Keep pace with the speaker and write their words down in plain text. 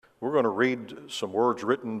We're going to read some words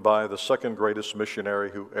written by the second greatest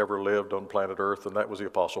missionary who ever lived on planet Earth, and that was the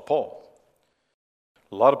Apostle Paul.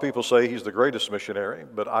 A lot of people say he's the greatest missionary,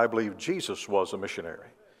 but I believe Jesus was a missionary.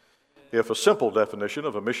 If a simple definition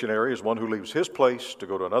of a missionary is one who leaves his place to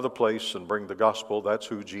go to another place and bring the gospel, that's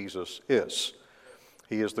who Jesus is.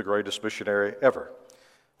 He is the greatest missionary ever.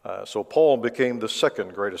 So Paul became the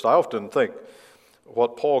second greatest. I often think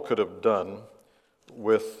what Paul could have done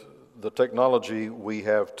with the technology we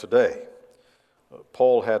have today.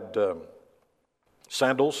 Paul had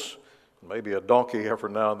sandals, maybe a donkey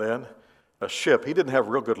every now and then, a ship. He didn't have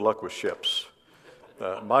real good luck with ships.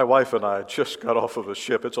 My wife and I just got off of a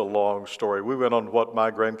ship. It's a long story. We went on what my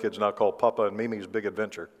grandkids now call Papa and Mimi's Big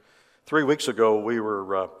Adventure. 3 weeks ago, we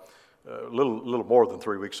were, a little more than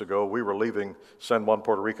 3 weeks ago, we were leaving San Juan,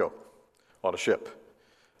 Puerto Rico on a ship.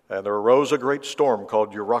 And there arose a great storm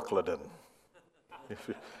called Euroclydon,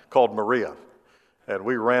 called Maria. And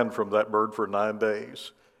we ran from that bird for 9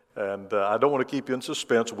 days. And I don't want to keep you in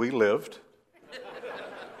suspense. We lived.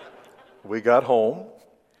 We got home.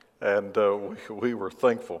 And we were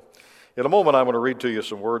thankful. In a moment, I'm going to read to you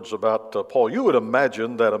some words about Paul. You would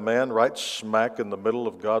imagine that a man right smack in the middle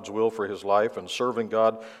of God's will for his life and serving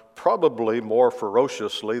God probably more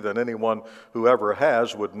ferociously than anyone who ever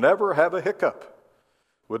has would never have a hiccup,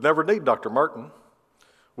 would never need Dr. Martin,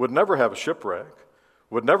 would never have a shipwreck,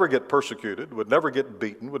 would never get persecuted, would never get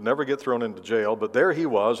beaten, would never get thrown into jail. But there he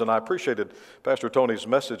was, and I appreciated Pastor Tony's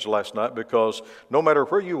message last night because no matter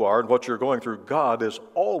where you are and what you're going through, God is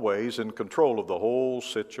always in control of the whole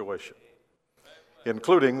situation,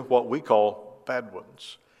 including what we call bad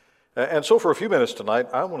ones. And so for a few minutes tonight,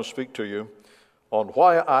 I want to speak to you on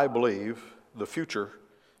why I believe the future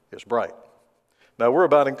is bright. Now, we're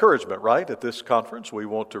about encouragement, right? At this conference, we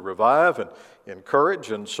want to revive and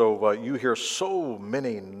encourage, and so you hear so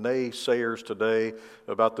many naysayers today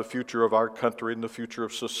about the future of our country and the future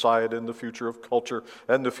of society and the future of culture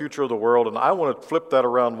and the future of the world, and I want to flip that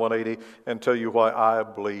around 180 and tell you why I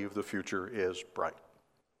believe the future is bright.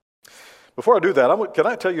 Before I do that, can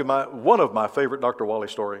I tell you one of my favorite Dr. Wally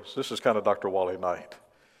stories? This is kind of Dr. Wally night.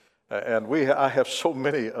 And I have so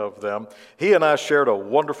many of them. He and I shared a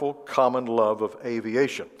wonderful common love of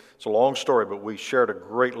aviation. It's a long story, but we shared a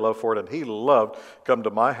great love for it, and he loved come to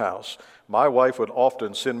my house. My wife would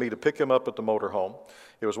often send me to pick him up at the motorhome.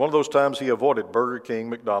 It was one of those times he avoided Burger King,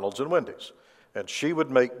 McDonald's, and Wendy's, and she would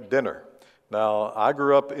make dinner. Now, I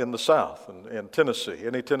grew up in the South, in Tennessee.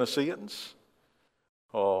 Any Tennesseans?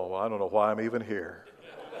 Oh, I don't know why I'm even here.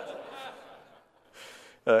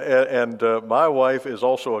 My wife is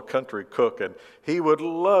also a country cook, and she would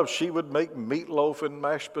make meatloaf and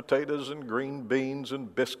mashed potatoes and green beans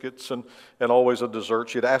and biscuits and always a dessert.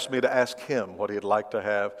 She'd ask me to ask him what he'd like to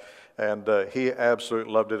have, and he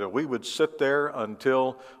absolutely loved it. And we would sit there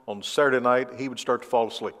until on Saturday night he would start to fall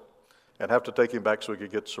asleep and have to take him back so he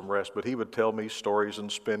could get some rest. But he would tell me stories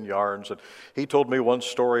and spin yarns. And he told me one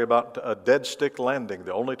story about a dead stick landing,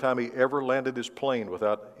 the only time he ever landed his plane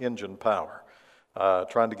without engine power.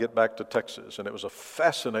 Trying to get back to Texas, and it was a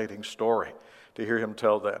fascinating story to hear him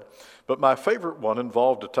tell that. But my favorite one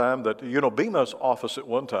involved a time that, BEMA's office at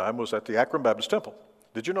one time was at the Akron Baptist Temple.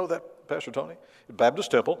 Did you know that, Pastor Tony?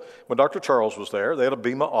 Baptist Temple, when Dr. Charles was there, they had a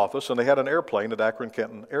BEMA office, and they had an airplane at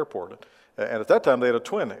Akron-Kenton Airport. And at that time, they had a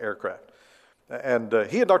twin aircraft. And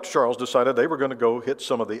he and Dr. Charles decided they were going to go hit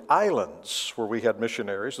some of the islands where we had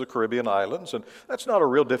missionaries, the Caribbean islands. And that's not a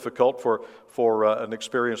real difficult for an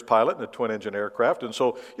experienced pilot in a twin-engine aircraft. And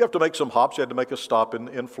so you have to make some hops. You had to make a stop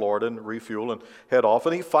in Florida and refuel and head off.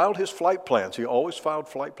 And he filed his flight plans. He always filed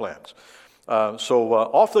flight plans. So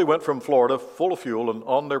off they went from Florida, full of fuel and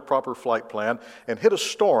on their proper flight plan, and hit a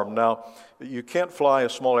storm. Now, you can't fly a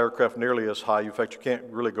small aircraft nearly as high. In fact, you can't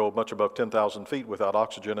really go much above 10,000 feet without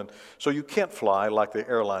oxygen, and so you can't fly like the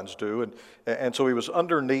airlines do. And so he was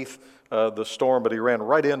underneath the storm, but he ran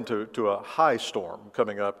right into a high storm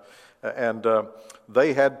coming up. And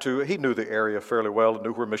he knew the area fairly well and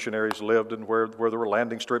knew where missionaries lived and where there were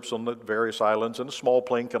landing strips on the various islands. And a small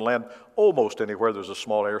plane can land almost anywhere there's a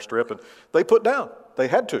small airstrip. And they put down. They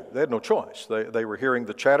had to. They had no choice. They were hearing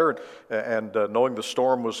the chatter and knowing the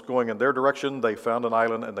storm was going in their direction, they found an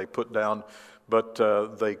island and they put down. But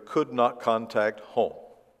they could not contact home.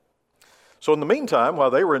 So in the meantime, while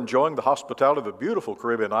they were enjoying the hospitality of a beautiful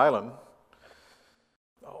Caribbean island,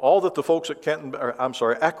 all that the folks at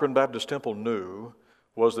Akron Baptist Temple knew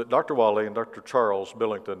was that Dr. Wally and Dr. Charles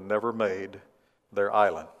Billington never made their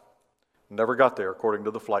island. Never got there according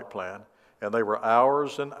to the flight plan, and they were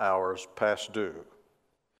hours and hours past due.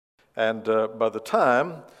 And by the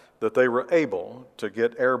time that they were able to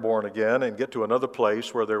get airborne again and get to another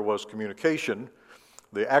place where there was communication,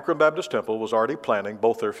 the Akron Baptist Temple was already planning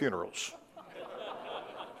both their funerals.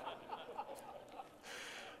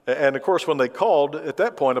 And of course, when they called, at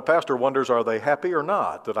that point, a pastor wonders, are they happy or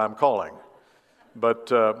not that I'm calling? But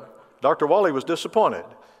Dr. Wally was disappointed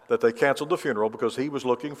that they canceled the funeral because he was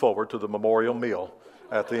looking forward to the memorial meal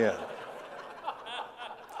at the end.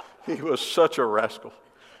 He was such a rascal.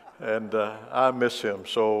 And I miss him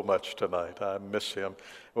so much tonight. I miss him.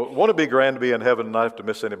 Won't it be grand to be in heaven and not have to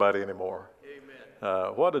miss anybody anymore?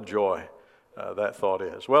 Amen. What a joy that thought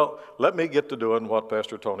is. Well, let me get to doing what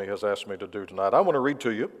Pastor Tony has asked me to do tonight. I want to read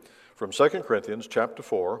to you from 2 Corinthians chapter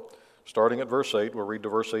 4, starting at verse 8. We'll read to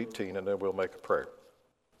verse 18, and then we'll make a prayer.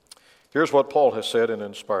 Here's what Paul has said in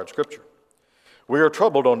inspired Scripture. We are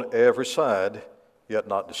troubled on every side, yet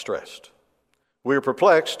not distressed. We are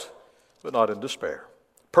perplexed, but not in despair.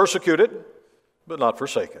 Persecuted, but not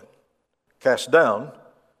forsaken. Cast down,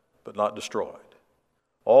 but not destroyed.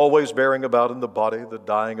 Always bearing about in the body the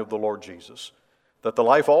dying of the Lord Jesus, that the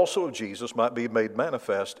life also of Jesus might be made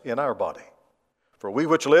manifest in our body. For we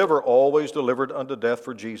which live are always delivered unto death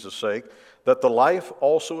for Jesus' sake, that the life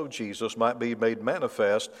also of Jesus might be made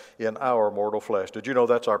manifest in our mortal flesh. Did you know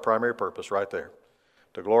that's our primary purpose right there?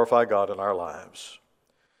 To glorify God in our lives.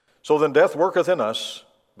 So then death worketh in us,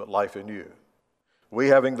 but life in you. We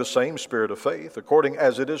having the same spirit of faith, according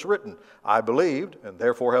as it is written, I believed, and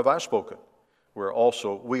therefore have I spoken. We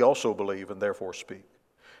also believe, and therefore speak.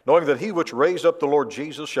 Knowing that he which raised up the Lord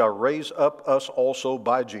Jesus shall raise up us also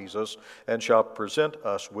by Jesus, and shall present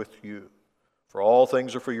us with you. For all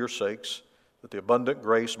things are for your sakes, that the abundant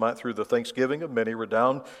grace might through the thanksgiving of many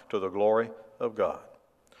redound to the glory of God.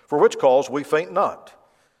 For which cause we faint not,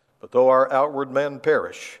 but though our outward man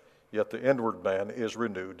perish, yet the inward man is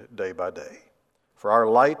renewed day by day. For our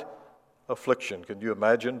light affliction, can you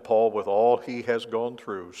imagine Paul with all he has gone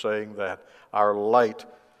through saying that? Our light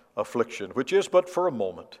affliction, which is but for a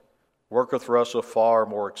moment, worketh for us a far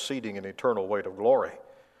more exceeding and eternal weight of glory,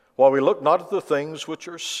 while we look not at the things which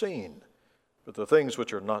are seen, but the things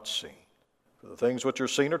which are not seen. For the things which are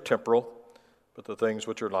seen are temporal, but the things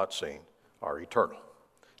which are not seen are eternal.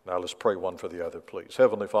 Now let's pray one for the other, please.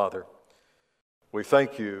 Heavenly Father, we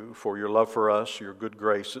thank you for your love for us, your good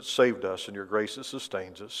grace that saved us, and your grace that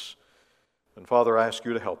sustains us. And Father, I ask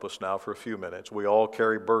you to help us now for a few minutes. We all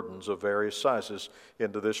carry burdens of various sizes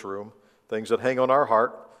into this room, things that hang on our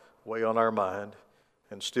heart, weigh on our mind,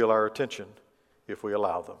 and steal our attention if we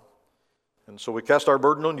allow them. And so we cast our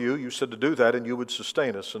burden on you. You said to do that and you would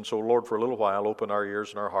sustain us. And so, Lord, for a little while, open our ears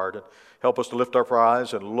and our heart and help us to lift up our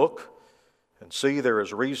eyes and look and see there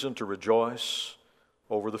is reason to rejoice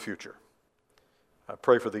over the future. I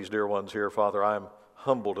pray for these dear ones here, Father. I am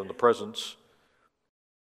humbled in the presence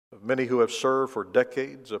of many who have served for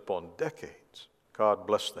decades upon decades. God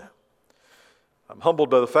bless them. I'm humbled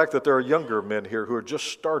by the fact that there are younger men here who are just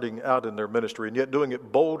starting out in their ministry and yet doing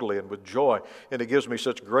it boldly and with joy. And it gives me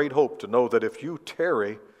such great hope to know that if you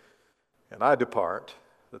tarry and I depart,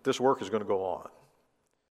 that this work is going to go on.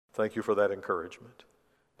 Thank you for that encouragement.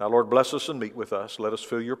 Now, Lord, bless us and meet with us. Let us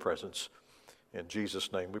feel your presence. In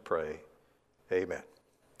Jesus' name we pray. Amen.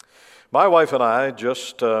 My wife and I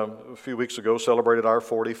just a few weeks ago celebrated our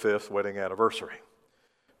 45th wedding anniversary.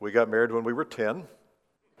 We got married when we were 10.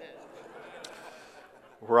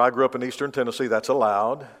 Where I grew up in eastern Tennessee, that's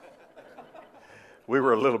allowed. We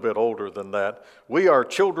were a little bit older than that. We are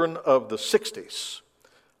children of the 60s.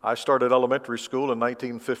 I started elementary school in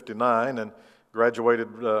 1959 and graduated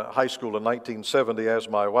high school in 1970 as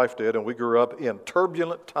my wife did, and we grew up in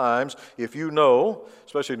turbulent times. If you know,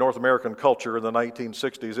 especially North American culture in the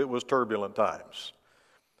 1960s, it was turbulent times.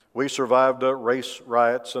 We survived race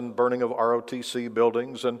riots and burning of ROTC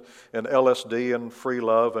buildings and LSD and free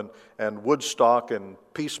love and Woodstock and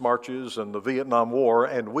peace marches and the Vietnam War,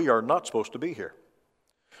 and we are not supposed to be here.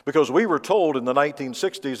 Because we were told in the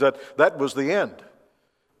 1960s that was the end.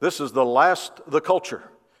 This is the culture.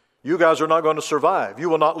 You guys are not going to survive. You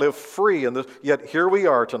will not live free in this. Yet here we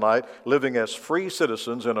are tonight, living as free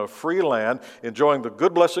citizens in a free land, enjoying the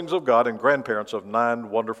good blessings of God and grandparents of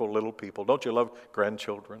 9 wonderful little people. Don't you love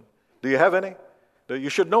grandchildren? Do you have any? You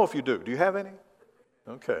should know if you do. Do you have any?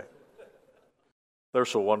 Okay. They're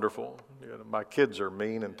so wonderful. My kids are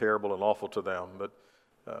mean and terrible and awful to them, but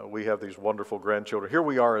we have these wonderful grandchildren. Here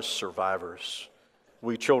we are as survivors,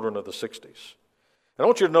 we children of the 60s. I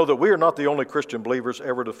want you to know that we are not the only Christian believers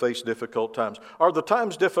ever to face difficult times. Are the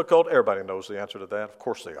times difficult? Everybody knows the answer to that. Of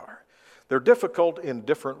course they are. They're difficult in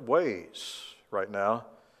different ways right now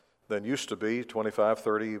than used to be 25,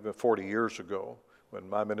 30, even 40 years ago when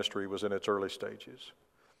my ministry was in its early stages.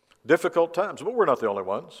 Difficult times, but we're not the only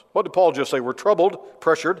ones. What did Paul just say? We're troubled,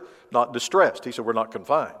 pressured, not distressed. He said we're not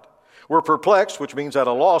confined. We're perplexed, which means at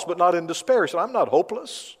a loss, but not in despair. He said, I'm not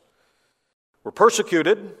hopeless. We're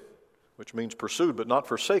persecuted, which means pursued, but not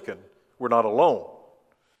forsaken. We're not alone.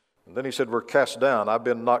 And then he said, we're cast down. I've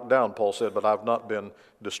been knocked down, Paul said, but I've not been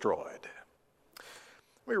destroyed.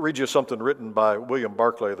 Let me read you something written by William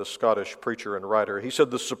Barclay, the Scottish preacher and writer. He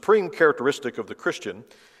said, the supreme characteristic of the Christian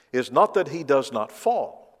is not that he does not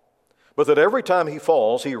fall, but that every time he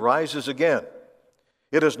falls, he rises again.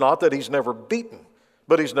 It is not that he's never beaten,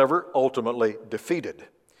 but he's never ultimately defeated.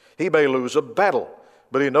 He may lose a battle,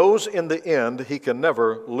 but he knows in the end he can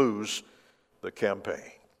never lose the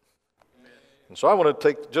campaign. And so I want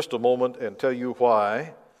to take just a moment and tell you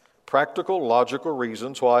why, practical, logical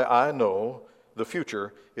reasons why I know the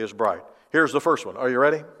future is bright. Here's the first one. Are you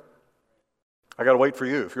ready? I got to wait for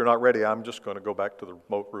you. If you're not ready, I'm just going to go back to the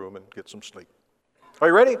remote room and get some sleep. Are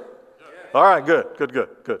you ready? All right, good.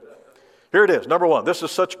 Here it is. Number one, this is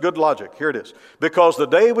such good logic. Here it is. Because the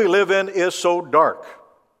day we live in is so dark.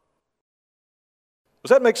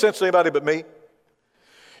 Does that make sense to anybody but me?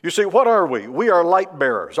 You see, what are we? We are light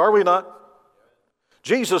bearers, are we not?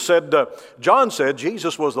 Jesus said, John said,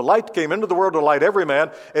 Jesus was the light, came into the world to light every man,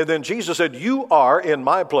 and then Jesus said, you are in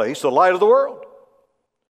my place the light of the world.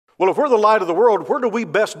 Well, if we're the light of the world, where do we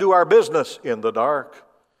best do our business? In the dark.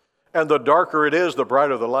 And the darker it is, the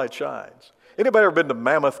brighter the light shines. Anybody ever been to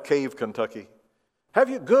Mammoth Cave, Kentucky? Have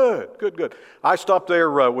you? Good. I stopped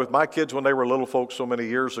there with my kids when they were little folks so many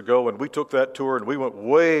years ago, and we took that tour, and we went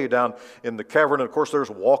way down in the cavern. And of course, there's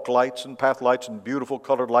walk lights and path lights and beautiful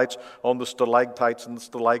colored lights on the stalactites and the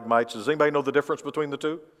stalagmites. Does anybody know the difference between the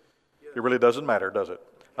two? It really doesn't matter, does it?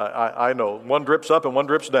 I know. One drips up and one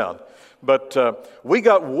drips down. But we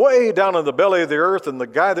got way down in the belly of the earth, and the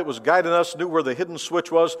guy that was guiding us knew where the hidden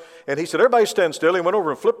switch was. And he said, everybody stand still. He went over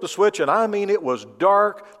and flipped the switch, and I mean, it was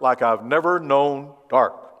dark like I've never known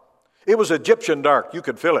dark. It was Egyptian dark. You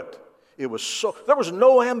could feel it. There was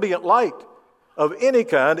no ambient light of any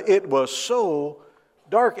kind. It was so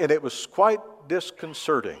dark, and it was quite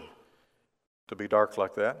disconcerting to be dark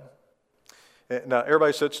like that. Now,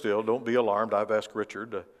 everybody sit still. Don't be alarmed. I've asked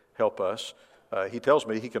Richard to help us. He tells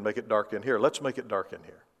me he can make it dark in here. Let's make it dark in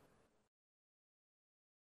here.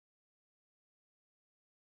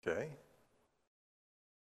 Okay.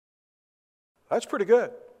 That's pretty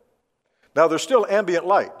good. Now, there's still ambient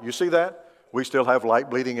light. You see that? We still have light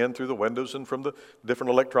bleeding in through the windows and from the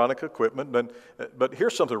different electronic equipment. But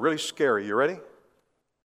here's something really scary. You ready?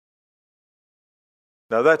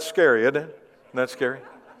 Now, that's scary, isn't it? Isn't that scary?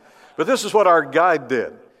 But this is what our guide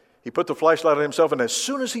did. He put the flashlight on himself, and as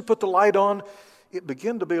soon as he put the light on, it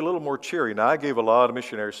began to be a little more cheery. Now, I gave a lot of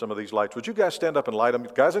missionaries some of these lights. Would you guys stand up and light them?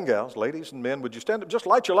 Guys and gals, ladies and men, would you stand up? Just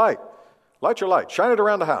light your light. Light your light. Shine it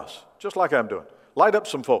around the house, just like I'm doing. Light up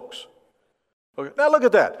some folks. Okay. Now, look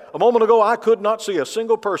at that. A moment ago, I could not see a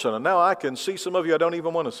single person, and now I can see some of you I don't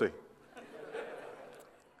even want to see.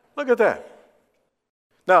 Look at that.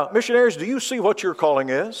 Now, missionaries, do you see what your calling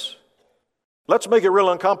is? Let's make it real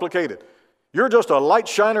uncomplicated. You're just a light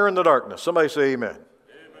shiner in the darkness. Somebody say amen. Amen.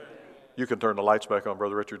 You can turn the lights back on,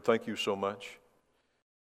 Brother Richard. Thank you so much.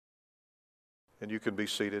 And you can be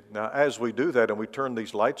seated. Now, as we do that and we turn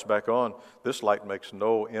these lights back on, this light makes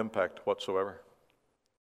no impact whatsoever.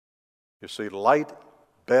 You see, light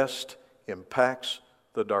best impacts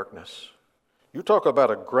the darkness. You talk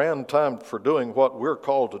about a grand time for doing what we're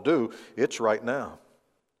called to do. It's right now.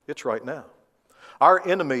 It's right now. Our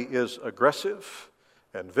enemy is aggressive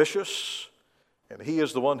and vicious, and he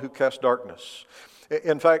is the one who casts darkness.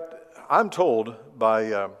 In fact, I'm told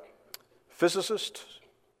by physicists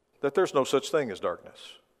that there's no such thing as darkness.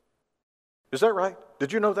 Is that right?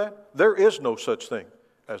 Did you know that? There is no such thing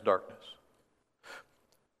as darkness.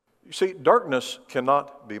 You see, darkness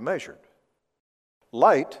cannot be measured.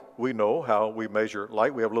 Light, we know how we measure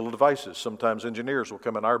light. We have little devices. Sometimes engineers will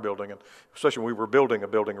come in our building, and especially when we were building a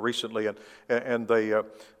building recently, and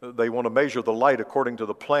they want to measure the light according to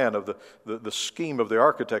the plan of the scheme of the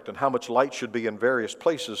architect and how much light should be in various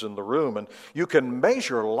places in the room. And you can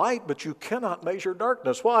measure light, but you cannot measure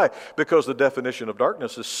darkness. Why? Because the definition of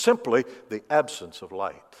darkness is simply the absence of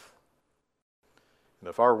light. And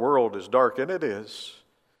if our world is dark, and it is,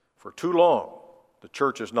 for too long, the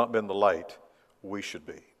church has not been the light we should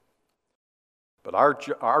be. But our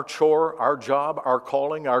chore, our job, our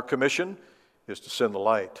calling, our commission is to send the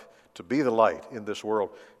light, to be the light in this world.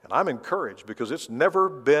 And I'm encouraged because it's never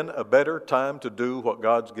been a better time to do what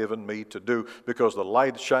God's given me to do, because the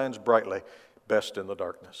light shines brightly best in the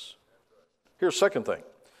darkness. Here's the second thing,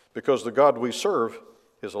 because the God we serve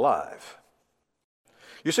is alive.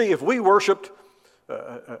 You see, if we worshiped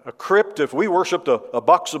a crypt, if we worshiped a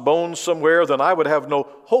box of bones somewhere, then I would have no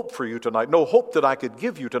hope for you tonight, no hope that I could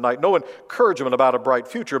give you tonight, no encouragement about a bright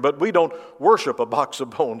future. But we don't worship a box of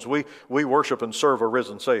bones. We worship and serve a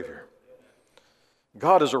risen Savior.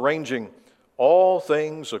 God is arranging all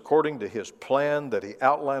things according to His plan that He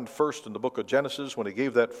outlined first in the book of Genesis when He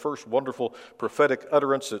gave that first wonderful prophetic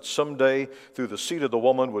utterance that someday through the seed of the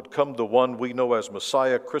woman would come the one we know as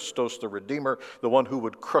Messiah, Christos the Redeemer, the one who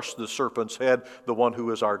would crush the serpent's head, the one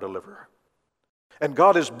who is our deliverer. And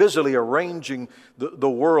God is busily arranging the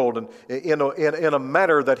world in a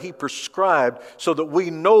manner that He prescribed so that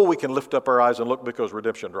we know we can lift up our eyes and look because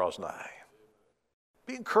redemption draws nigh.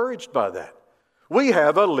 Be encouraged by that. We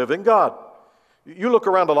have a living God. You look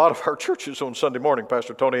around a lot of our churches on Sunday morning,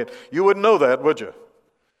 Pastor Tony, and you wouldn't know that, would you?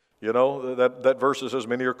 You know, that verse that says,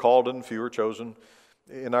 many are called and few are chosen.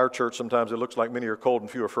 In our church, sometimes it looks like many are cold and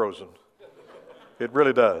few are frozen. It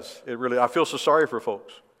really does. I feel so sorry for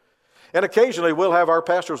folks. And occasionally we'll have our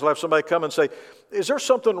pastors will have somebody come and say, is there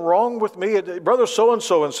something wrong with me? Brother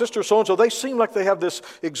so-and-so and sister so-and-so, they seem like they have this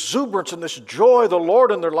exuberance and this joy of the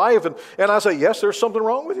Lord in their life. And I say, yes, there's something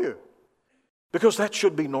wrong with you. Because that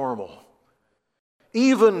should be normal.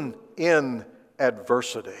 Even in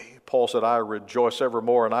adversity. Paul said, I rejoice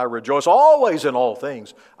evermore, and I rejoice always in all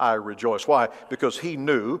things. I rejoice. Why? Because he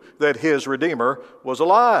knew that his Redeemer was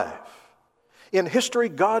alive. In history,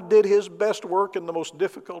 God did His best work in the most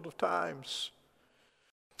difficult of times.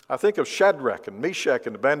 I think of Shadrach and Meshach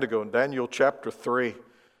and Abednego in Daniel chapter 3.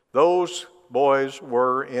 Those boys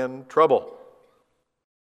were in trouble.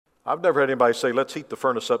 I've never had anybody say, let's heat the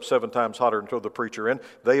furnace up 7 times hotter and throw the preacher in.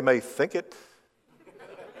 They may think it.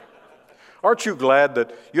 Aren't you glad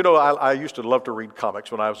that, I used to love to read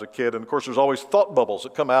comics when I was a kid, and of course there's always thought bubbles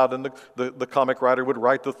that come out, and the comic writer would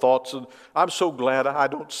write the thoughts, and I'm so glad I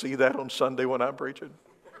don't see that on Sunday when I'm preaching.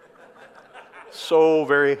 So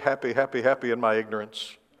very happy in my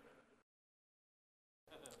ignorance.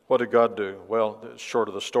 What did God do? Well, the short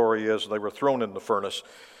of the story is they were thrown in the furnace.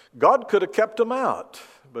 God could have kept them out,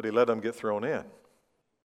 but He let them get thrown in.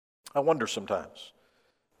 I wonder sometimes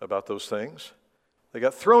about those things. They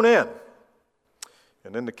got thrown in.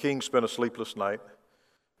 And then the king spent a sleepless night,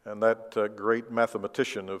 and that great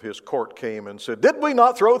mathematician of his court came and said, did we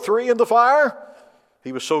not throw 3 in the fire?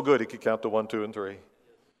 He was so good he could count to 1, 2, and 3.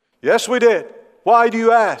 Yes, we did. Why do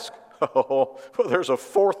you ask? Oh, well, there's a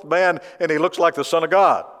 4th man, and he looks like the Son of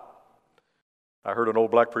God. I heard an old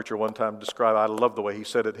black preacher one time describe, I love the way he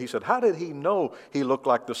said it. He said, how did he know he looked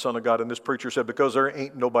like the Son of God? And this preacher said, because there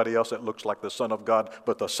ain't nobody else that looks like the Son of God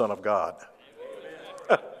but the Son of God.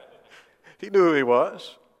 He knew who He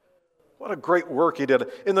was. What a great work He did.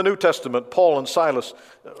 In the New Testament, Paul and Silas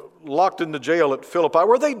locked in the jail at Philippi.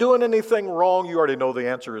 Were they doing anything wrong? You already know the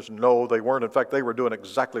answer is no, they weren't. In fact, they were doing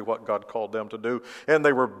exactly what God called them to do. And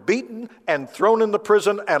they were beaten and thrown in the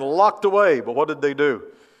prison and locked away. But what did they do?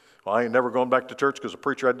 Well, I ain't never going back to church because the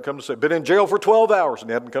preacher hadn't come to say, been in jail for 12 hours and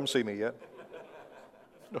he hadn't come see me yet.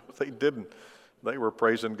 No, they didn't. They were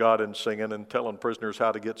praising God and singing and telling prisoners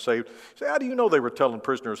how to get saved. Say, how do you know they were telling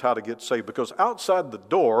prisoners how to get saved? Because outside the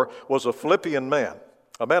door was a Philippian man,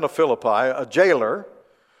 a man of Philippi, a jailer,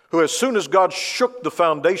 who as soon as God shook the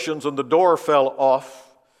foundations and the door fell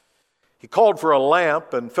off, he called for a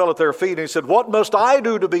lamp and fell at their feet and he said, what must I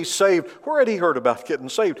do to be saved? Where had he heard about getting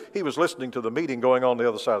saved? He was listening to the meeting going on the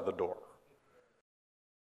other side of the door.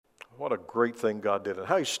 What a great thing God did, and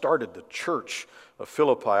how He started the church of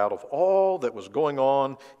Philippi out of all that was going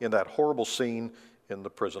on in that horrible scene in the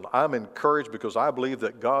prison. I'm encouraged because I believe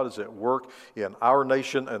that God is at work in our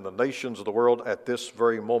nation and the nations of the world at this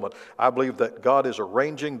very moment. I believe that God is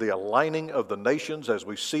arranging the aligning of the nations as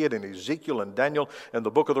we see it in Ezekiel and Daniel and the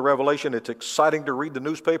book of the Revelation. It's exciting to read the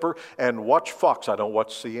newspaper and watch Fox. I don't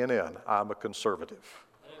watch CNN. I'm a conservative.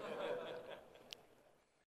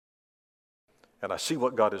 And I see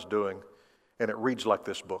what God is doing, and it reads like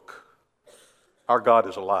this book. Our God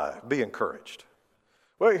is alive. Be encouraged.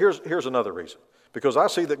 Well, here's another reason. Because I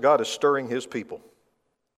see that God is stirring His people.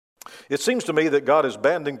 It seems to me that God is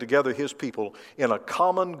banding together His people in a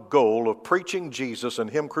common goal of preaching Jesus and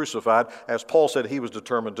Him crucified, as Paul said he was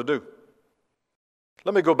determined to do.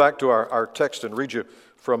 Let me go back to our text and read you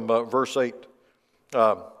from verse 8.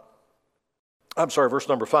 Verse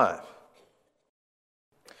number 5.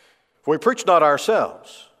 For we preach not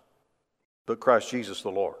ourselves, but Christ Jesus the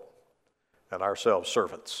Lord, and ourselves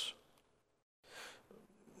servants.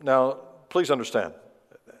 Now, please understand,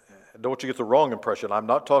 I don't want you to get the wrong impression. I'm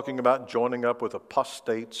not talking about joining up with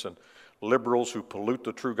apostates and liberals who pollute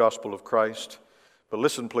the true gospel of Christ. But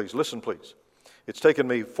listen, please. It's taken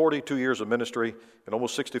me 42 years of ministry and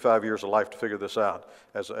almost 65 years of life to figure this out.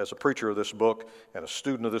 As a preacher of this book and a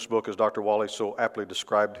student of this book, as Dr. Wally so aptly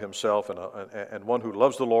described himself, and one who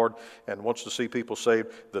loves the Lord and wants to see people saved,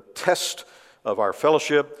 the test of our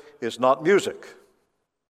fellowship is not music.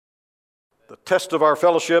 The test of our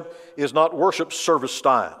fellowship is not worship service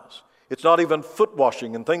styles. It's not even foot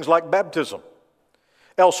washing and things like baptism.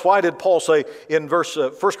 Else, why did Paul say in 1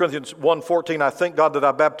 Corinthians 1:14, I thank God that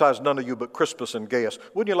I baptized none of you but Crispus and Gaius?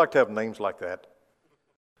 Wouldn't you like to have names like that?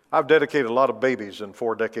 I've dedicated a lot of babies in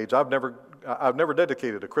 4 decades. I've never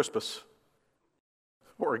dedicated a Crispus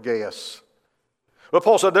or a Gaius. But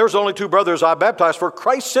Paul said, there's only 2 brothers I baptized, for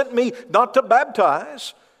Christ sent me not to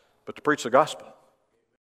baptize, but to preach the gospel.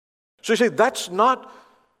 So you see, that's not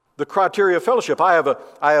the criteria of fellowship. I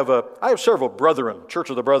have several brethren, Church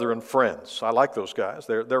of the Brethren friends. I like those guys.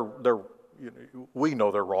 We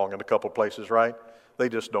know they're wrong in a couple places, right? They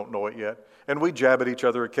just don't know it yet. And we jab at each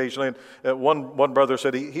other occasionally. And one brother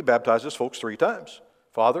said he baptizes folks 3 times: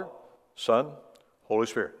 Father, Son, Holy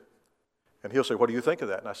Spirit. And he'll say, what do you think of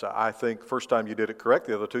that? And I say, I think first time you did it correct,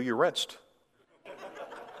 the other 2 you rinsed.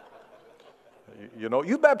 You know,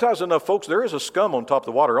 you baptize enough folks, there is a scum on top of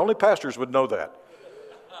the water. Only pastors would know that.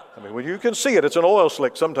 I mean, when you can see it, it's an oil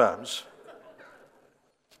slick sometimes.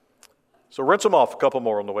 So rinse them off, a couple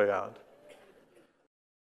more on the way out.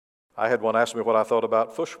 I had one ask me what I thought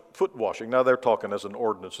about foot washing. Now they're talking as an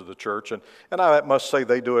ordinance of the church, and I must say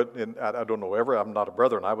they do it, I don't know ever. I'm not a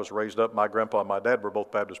brethren. I was raised up, my grandpa and my dad were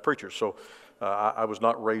both Baptist preachers, so I was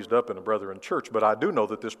not raised up in a brethren church. But I do know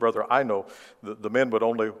that this brother, I know the men would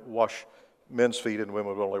only wash men's feet and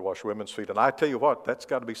women would only wash women's feet. And I tell you what, that's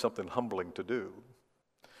got to be something humbling to do.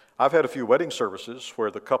 I've had a few wedding services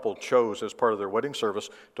where the couple chose as part of their wedding service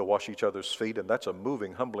to wash each other's feet, and that's a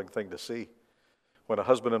moving, humbling thing to see. When a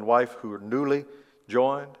husband and wife who are newly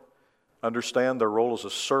joined understand their role as a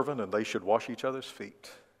servant and they should wash each other's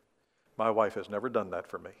feet. My wife has never done that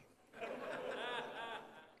for me.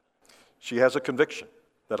 She has a conviction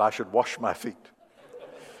that I should wash my feet.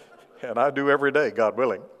 And I do every day, God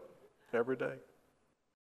willing. Every day.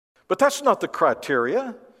 But that's not the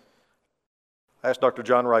criteria. I asked Dr.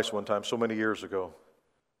 John Rice one time, so many years ago,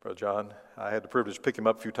 Brother John, I had the privilege to pick him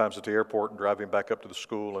up a few times at the airport and drive him back up to the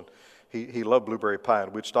school, and he loved blueberry pie,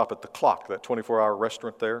 and we'd stop at the Clock, that 24-hour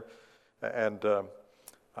restaurant there, and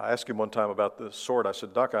I asked him one time about the sword. I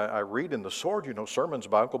said, Doc, I read in the sword, sermons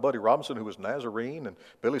by Uncle Buddy Robinson, who was Nazarene, and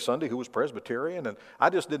Billy Sunday, who was Presbyterian, and I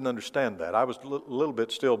just didn't understand that. I was a little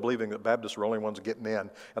bit still believing that Baptists were the only ones getting in,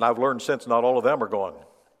 and I've learned since not all of them are going.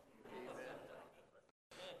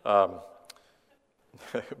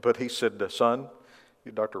 But he said, son,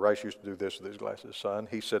 Dr. Rice used to do this with his glasses, son,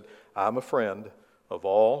 he said, I'm a friend of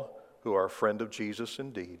all who are a friend of Jesus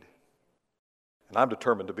indeed. And I'm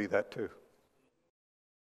determined to be that too.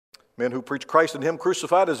 Men who preach Christ and Him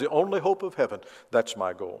crucified as the only hope of heaven. That's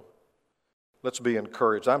my goal. Let's be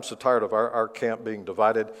encouraged. I'm so tired of our camp being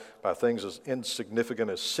divided by things as insignificant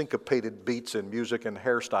as syncopated beats in music and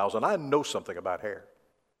hairstyles. And I know something about hair.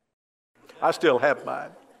 I still have mine.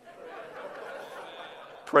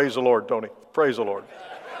 Praise the Lord, Tony. Praise the Lord.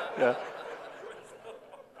 Yeah.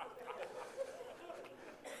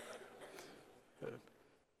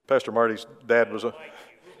 Pastor Marty's dad was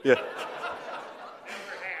yeah.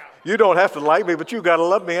 You don't have to like me, but you got to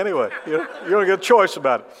love me anyway. You don't get a choice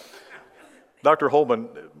about it. Dr. Holman,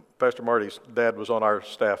 Pastor Marty's dad, was on our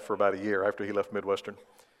staff for about a year after he left Midwestern,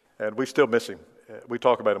 and we still miss him. We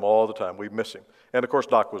talk about him all the time. We miss him. And, of course,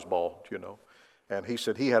 Doc was bald, and he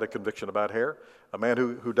said he had a conviction about hair. A man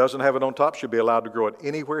who doesn't have it on top should be allowed to grow it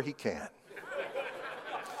anywhere he can.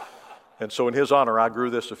 And so in his honor, I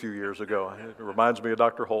grew this a few years ago. It reminds me of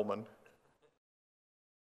Dr. Holman.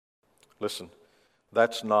 Listen,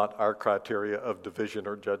 that's not our criteria of division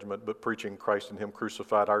or judgment, but preaching Christ and Him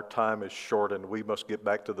crucified. Our time is short, and we must get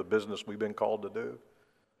back to the business we've been called to do.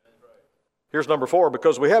 Here's number 4,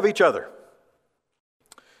 because we have each other.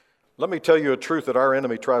 Let me tell you a truth that our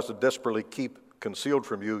enemy tries to desperately keep concealed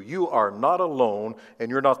from you. You are not alone,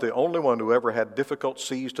 and you're not the only one who ever had difficult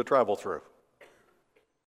seas to travel through.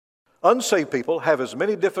 Unsaved people have as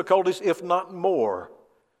many difficulties, if not more,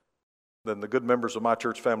 than the good members of my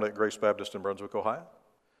church family at Grace Baptist in Brunswick, Ohio.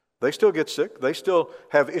 They still get sick. They still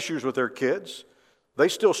have issues with their kids. They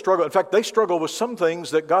still struggle. In fact, they struggle with some things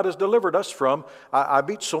that God has delivered us from. I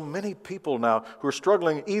meet so many people now who are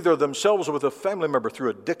struggling either themselves or with a family member through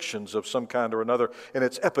addictions of some kind or another, and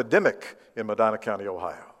it's epidemic in Medina County,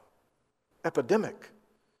 Ohio. Epidemic.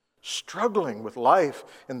 Struggling with life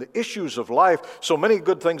and the issues of life. So many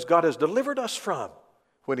good things God has delivered us from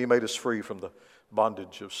when He made us free from the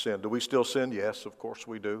bondage of sin. Do we still sin? Yes, of course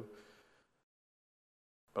we do.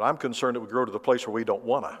 But I'm concerned that we grow to the place where we don't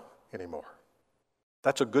want to anymore.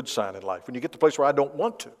 That's a good sign in life. When you get to the place where I don't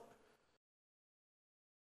want to,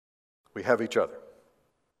 we have each other.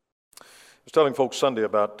 I was telling folks Sunday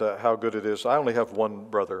about how good it is. I only have one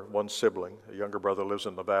brother, one sibling. A younger brother lives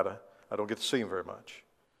in Nevada. I don't get to see him very much.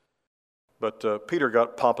 But Peter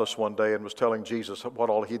got pompous one day and was telling Jesus what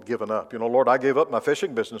all he'd given up. You know, Lord, I gave up my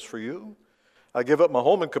fishing business for you. I gave up my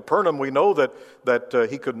home in Capernaum. We know that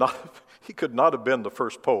he could not have been the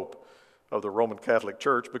first pope of the Roman Catholic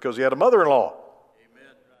Church because he had a mother-in-law.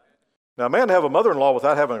 Amen. Now, a man to have a mother-in-law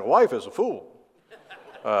without having a wife is a fool.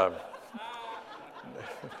 I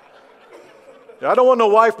don't want no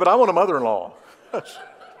wife, but I want a mother-in-law.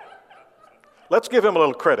 Let's give him a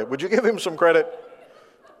little credit. Would you give him some credit?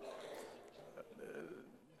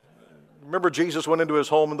 Remember, Jesus went into his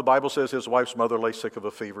home, and the Bible says his wife's mother lay sick of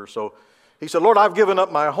a fever. So he said, Lord, I've given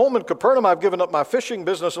up my home in Capernaum. I've given up my fishing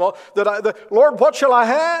business and all. Lord, what shall I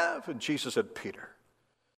have? And Jesus said, Peter,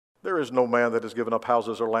 there is no man that has given up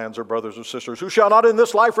houses or lands or brothers or sisters who shall not in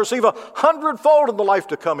this life receive 100-fold in the life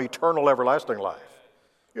to come, eternal, everlasting life.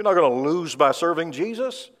 You're not going to lose by serving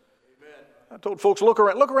Jesus. Amen. I told folks, look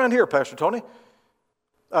around here, Pastor Tony.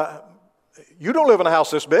 You don't live in a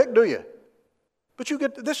house this big, do you? But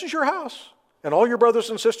this is your house, and all your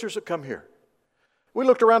brothers and sisters that come here. We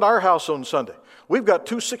looked around our house on Sunday. We've got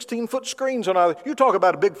 2 16-foot screens on either. You talk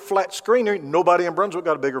about a big flat screen. There ain't nobody in Brunswick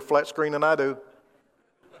got a bigger flat screen than I do.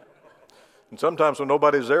 And sometimes when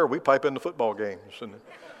nobody's there, we pipe into football games.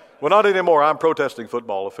 Well, not anymore. I'm protesting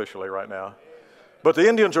football officially right now. But the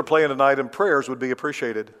Indians are playing tonight, and prayers would be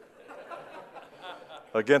appreciated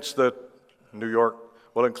against the New York.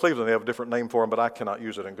 Well, in Cleveland, they have a different name for them, but I cannot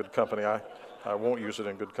use it in good company. I won't use it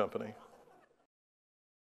in good company.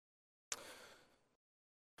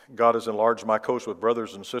 God has enlarged my coast with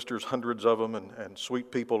brothers and sisters, hundreds of them, and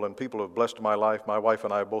sweet people, and people have blessed my life. My wife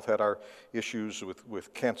and I both had our issues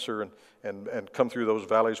with cancer and come through those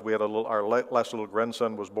valleys. We had our last little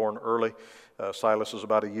grandson was born early. Silas is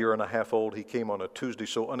about 1.5 years old. He came on a Tuesday,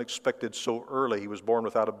 so unexpected, so early. He was born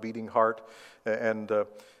without a beating heart, and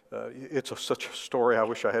it's such a story. I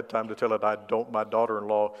wish I had time to tell it. I don't. My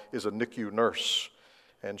daughter-in-law is a NICU nurse,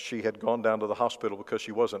 and she had gone down to the hospital because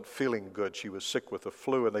she wasn't feeling good. She was sick with the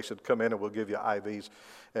flu, and they said, come in and we'll give you IVs.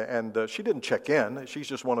 And she didn't check in. She's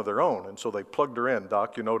just one of their own. And so they plugged her in,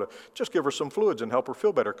 Doc, to just give her some fluids and help her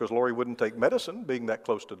feel better because Lori wouldn't take medicine, being that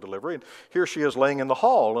close to delivery. And here she is laying in the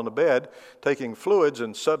hall on a bed taking fluids,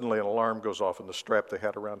 and suddenly an alarm goes off in the strap they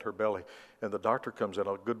had around her belly. And the doctor comes in,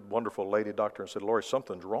 a good, wonderful lady doctor, and said, Lori,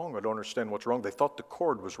 something's wrong. I don't understand what's wrong. They thought the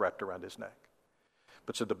cord was wrapped around his neck.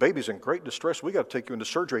 But said, the baby's in great distress. We got to take you into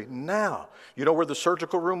surgery now. You know where the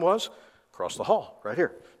surgical room was? Across the hall, right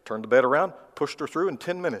here. Turned the bed around, pushed her through. In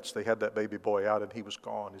 10 minutes, they had that baby boy out, and he was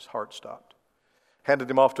gone. His heart stopped. Handed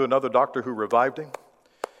him off to another doctor who revived him.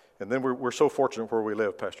 And then we're so fortunate where we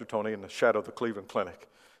live, Pastor Tony, in the shadow of the Cleveland Clinic.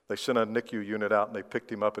 They sent a NICU unit out, and they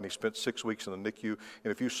picked him up, and he spent 6 weeks in the NICU.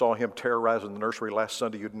 And if you saw him terrorizing the nursery last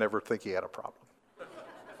Sunday, you'd never think he had a problem.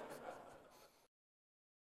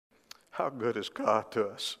 How good is God to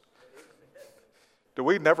us? Do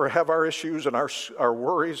we never have our issues and our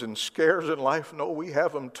worries and scares in life? No, we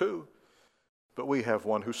have them too. But we have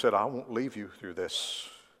one who said, I won't leave you through this.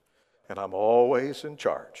 And I'm always in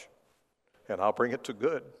charge. And I'll bring it to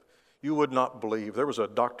good. You would not believe. There was a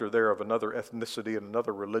doctor there of another ethnicity and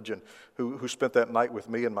another religion who spent that night with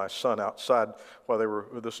me and my son outside while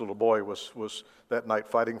this little boy was that night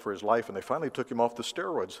fighting for his life. And they finally took him off the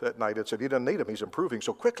steroids that night and said, he doesn't need them. He's improving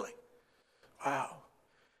so quickly. Wow.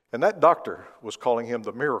 And that doctor was calling him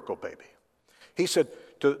the miracle baby. He said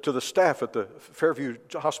to the staff at the Fairview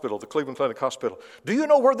Hospital, the Cleveland Clinic Hospital, do you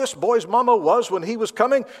know where this boy's mama was when he was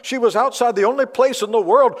coming? She was outside the only place in the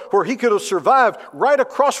world where he could have survived, right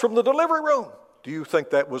across from the delivery room. Do you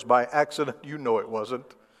think that was by accident? You know it wasn't.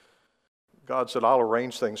 God said, I'll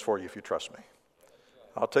arrange things for you if you trust me.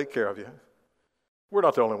 I'll take care of you. We're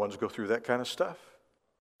not the only ones who go through that kind of stuff.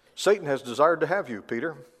 Satan has desired to have you,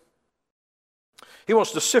 Peter. He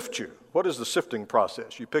wants to sift you. What is the sifting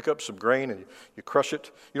process? You pick up some grain and you crush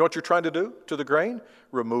it. You know what you're trying to do to the grain?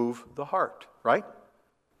 Remove the heart, right?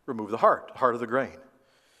 Remove the heart of the grain.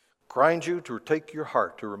 Grind you to take your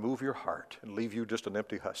heart, to remove your heart, and leave you just an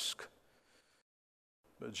empty husk.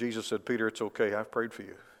 But Jesus said, Peter, it's okay. I've prayed for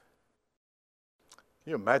you.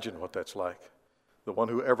 Can you imagine what that's like? The one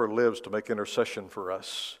who ever lives to make intercession for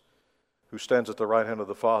us, who stands at the right hand of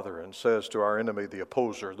the Father and says to our enemy, the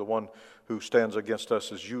opposer, the one who stands against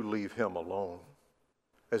us, as you leave him alone,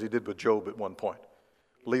 as he did with Job at one point.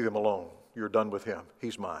 Leave him alone. You're done with him.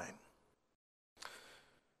 He's mine.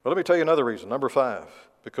 Well, let me tell you another reason. Number 5,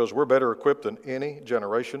 because we're better equipped than any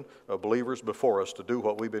generation of believers before us to do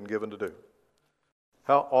what we've been given to do.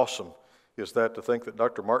 How awesome is that, to think that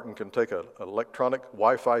Dr. Martin can take an electronic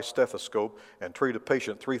Wi-Fi stethoscope and treat a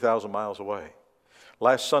patient 3,000 miles away.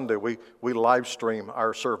 Last Sunday, we live stream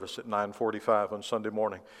our service at 9:45 on Sunday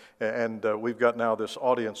morning. And we've got now this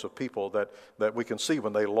audience of people that we can see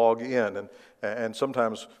when they log in. And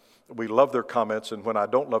sometimes we love their comments, and when I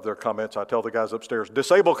don't love their comments, I tell the guys upstairs,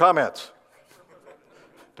 disable comments.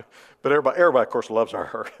 But everybody, of course, loves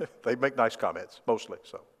they make nice comments, mostly.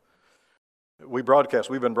 So we broadcast.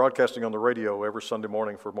 We've been broadcasting on the radio every Sunday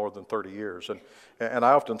morning for more than 30 years. And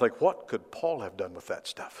I often think, what could Paul have done with that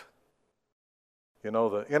stuff? You know,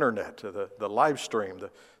 the internet, the live stream.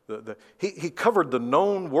 He covered the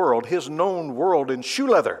known world, his known world, in shoe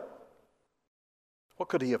leather. What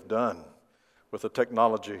could he have done with the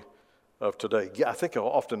technology of today? Yeah, I think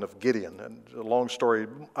often of Gideon. And a long story,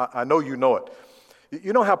 I know you know it.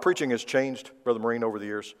 You know how preaching has changed, Brother Marine, over the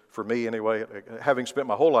years? For me, anyway, having spent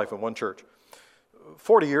my whole life in one church.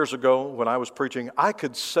 40 years ago, when I was preaching, I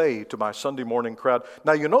could say to my Sunday morning crowd,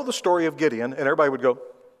 now you know the story of Gideon, and everybody would go,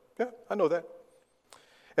 yeah, I know that.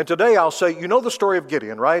 And today I'll say, you know the story of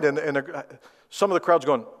Gideon, right? And some of the crowd's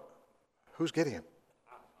going, who's Gideon?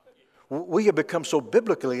 We have become so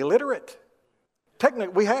biblically illiterate.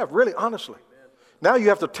 Technically, we have, really, honestly. Now you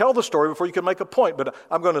have to tell the story before you can make a point, but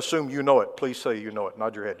I'm going to assume you know it. Please say you know it.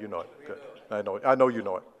 Nod your head, you know it. Good. I know you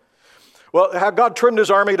know it. Well, how God trimmed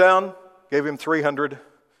his army down, gave him 300.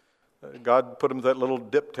 God put him to that little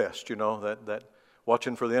dip test, you know, that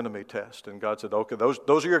watching for the enemy test. And God said, okay,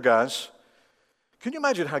 those are your guys. Can you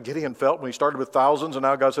imagine how Gideon felt when he started with thousands, and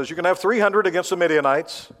now God says, you can have 300 against the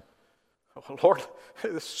Midianites? Oh, Lord,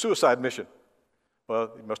 this is a suicide mission.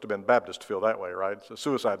 Well, he must have been Baptist to feel that way, right? It's a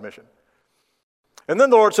suicide mission. And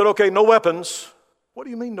then the Lord said, okay, no weapons. What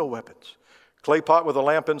do you mean no weapons? Clay pot with a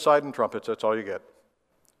lamp inside and trumpets, that's all you get.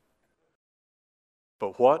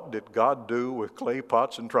 But what did God do with clay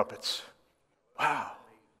pots and trumpets? Wow,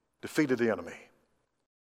 defeated the enemy.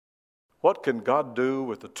 What can God do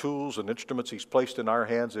with the tools and instruments he's placed in our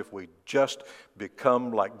hands if we just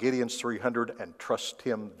become like Gideon's 300 and trust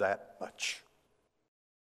him that much?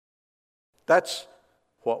 That's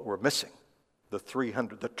what we're missing, the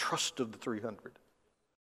 300, the trust of the 300.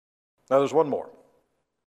 Now there's one more.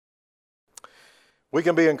 We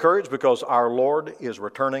can be encouraged because our Lord is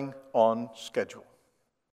returning on schedule.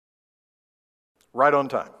 Right on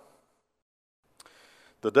time.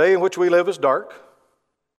 The day in which we live is dark,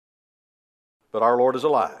 but our Lord is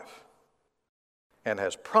alive and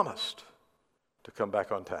has promised to come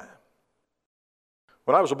back on time.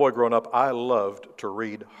 When I was a boy growing up, I loved to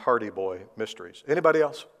read Hardy Boy mysteries. Anybody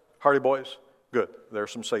else? Hardy Boys? Good. There are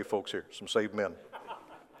some saved folks here, some saved men.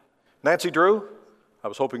 Nancy Drew? I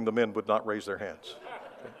was hoping the men would not raise their hands.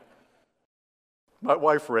 My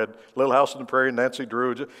wife read Little House on the Prairie, Nancy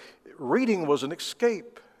Drew. Reading was an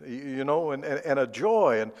escape, you know, and a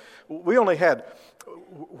joy. And we only had,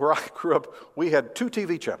 where I grew up, we had 2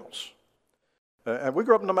 TV channels. And I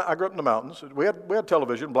grew up in the mountains. We had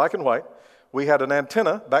television, black and white. We had an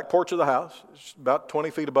antenna, back porch of the house, about 20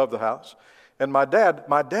 feet above the house. And my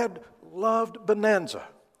dad loved Bonanza.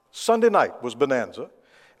 Sunday night was Bonanza.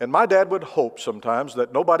 And my dad would hope sometimes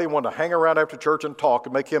that nobody wanted to hang around after church and talk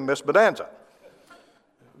and make him miss Bonanza.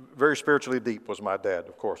 Very spiritually deep was my dad,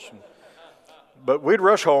 of course. But we'd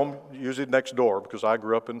rush home, usually next door, because I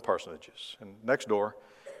grew up in parsonages. And next door,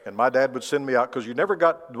 and my dad would send me out, because you never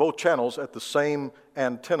got both channels at the same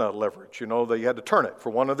antenna leverage. You know, you had to turn it for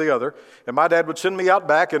one or the other. And my dad would send me out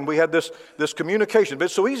back, and we had this communication. But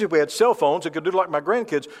it's so easy, we had cell phones, it could do like my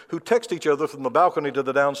grandkids, who text each other from the balcony to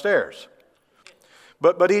the downstairs.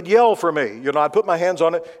 But he'd yell for me. You know, I'd put my hands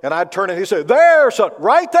on it, and I'd turn it, and he'd say, there, son,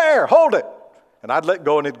 right there, hold it. And I'd let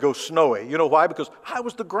go, and it'd go snowy. You know why? Because I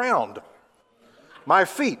was the ground. My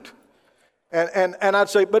feet. And I'd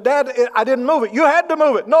say, but Dad, I didn't move it. You had to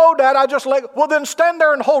move it. No, Dad, I just let, well, then stand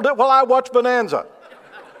there and hold it while I watch Bonanza.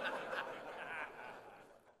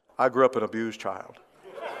 I grew up an abused child.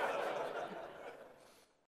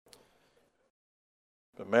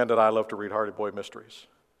 But man, did I love to read Hardy Boy mysteries.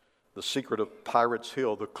 The Secret of Pirate's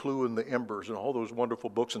Hill, The Clue in the Embers, and all those wonderful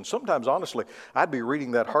books. And sometimes, honestly, I'd be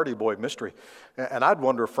reading that Hardy Boy mystery, and I'd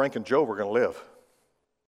wonder if Frank and Joe were going to live.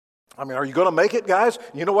 I mean, are you going to make it, guys?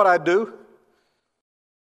 You know what I'd do?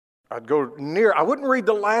 I'd go near, I wouldn't read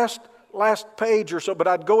the last page or so, but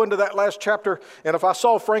I'd go into that last chapter, and if I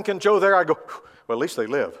saw Frank and Joe there, I'd go, well, at least they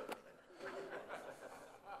live.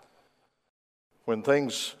 When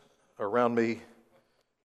things around me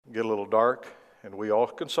get a little dark And we all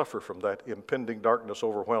can suffer from that. Impending darkness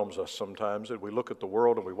overwhelms us sometimes, and we look at the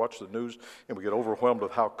world and we watch the news and we get overwhelmed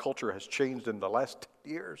with how culture has changed in the last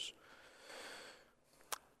 10 years.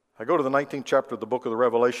 I go to the 19th chapter of the book of the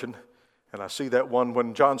Revelation, and I see that one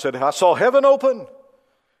when John said, I saw heaven open,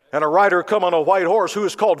 and a rider come on a white horse who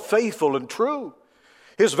is called Faithful and True.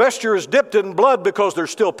 His vesture is dipped in blood because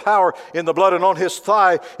there's still power in the blood, and on his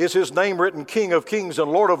thigh is his name written, King of Kings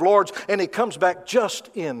and Lord of Lords, and he comes back just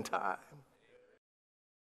in time.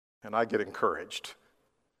 And I get encouraged.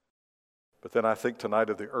 But then I think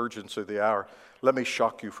tonight of the urgency of the hour. Let me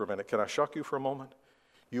shock you for a minute. Can I shock you for a moment?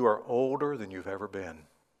 You are older than you've ever been.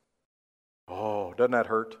 Oh, doesn't that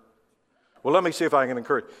hurt? Well, let me see if I can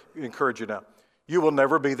encourage you now. You will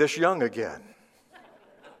never be this young again.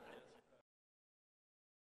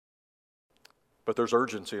 But there's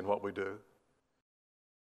urgency in what we do.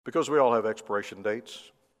 Because we all have expiration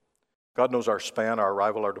dates. God knows our span, our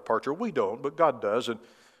arrival, our departure. We don't, but God does. And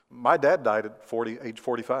my dad died at age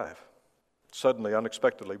 45. Suddenly,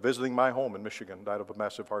 unexpectedly, visiting my home in Michigan, died of a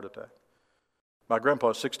massive heart attack. My grandpa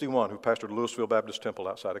is 61, who pastored Louisville Baptist Temple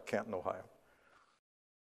outside of Canton, Ohio.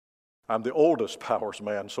 I'm the oldest Powers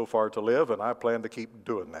man so far to live, and I plan to keep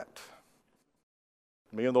doing that.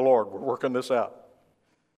 Me and the Lord, we're working this out.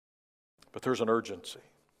 But there's an urgency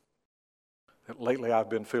that lately I've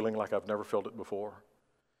been feeling like I've never felt it before.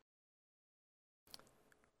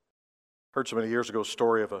 Heard so many years ago a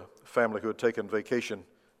story of a family who had taken vacation on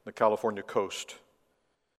the California coast.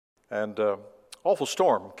 And awful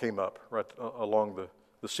storm came up right along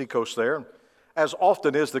the seacoast there. And as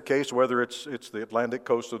often is the case, whether it's the Atlantic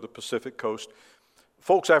coast or the Pacific coast,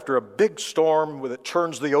 folks after a big storm that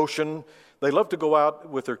churns the ocean, they love to go out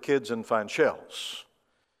with their kids and find shells.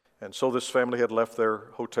 And so this family had left their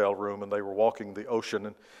hotel room and they were walking the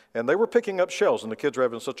ocean and they were picking up shells and the kids were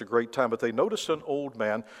having such a great time, but they noticed an old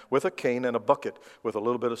man with a cane and a bucket with a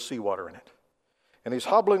little bit of seawater in it. And he's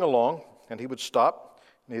hobbling along and he would stop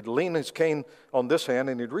and he'd lean his cane on this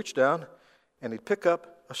hand and he'd reach down and he'd pick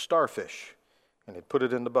up a starfish and he'd put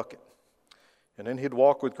it in the bucket. And then he'd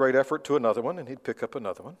walk with great effort to another one and he'd pick up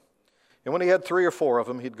another one. And when he had 3 or 4 of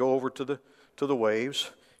them, he'd go over to the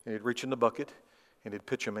waves and he'd reach in the bucket and he'd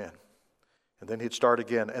pitch them in. And then he'd start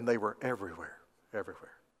again, and they were everywhere.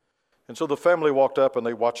 And so the family walked up, and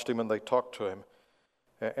they watched him, and they talked to him.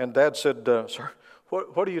 And Dad said, Sir,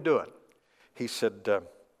 what are you doing? He said,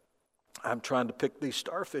 I'm trying to pick these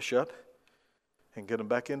starfish up and get them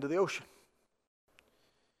back into the ocean.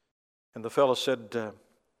 And the fellow said,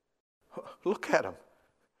 look at them.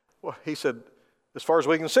 Well, he said, as far as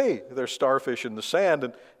we can see, there's starfish in the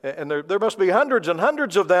sand, and there must be hundreds and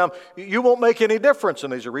hundreds of them. You won't make any difference.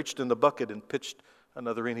 And as he reached in the bucket and pitched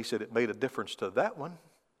another in, he said, it made a difference to that one.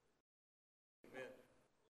 Amen.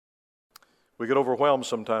 We get overwhelmed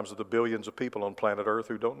sometimes with the billions of people on planet Earth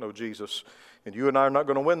who don't know Jesus. And you and I are not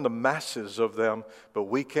going to win the masses of them, but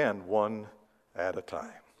we can one at a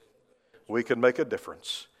time. We can make a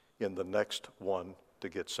difference in the next one to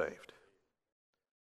get saved.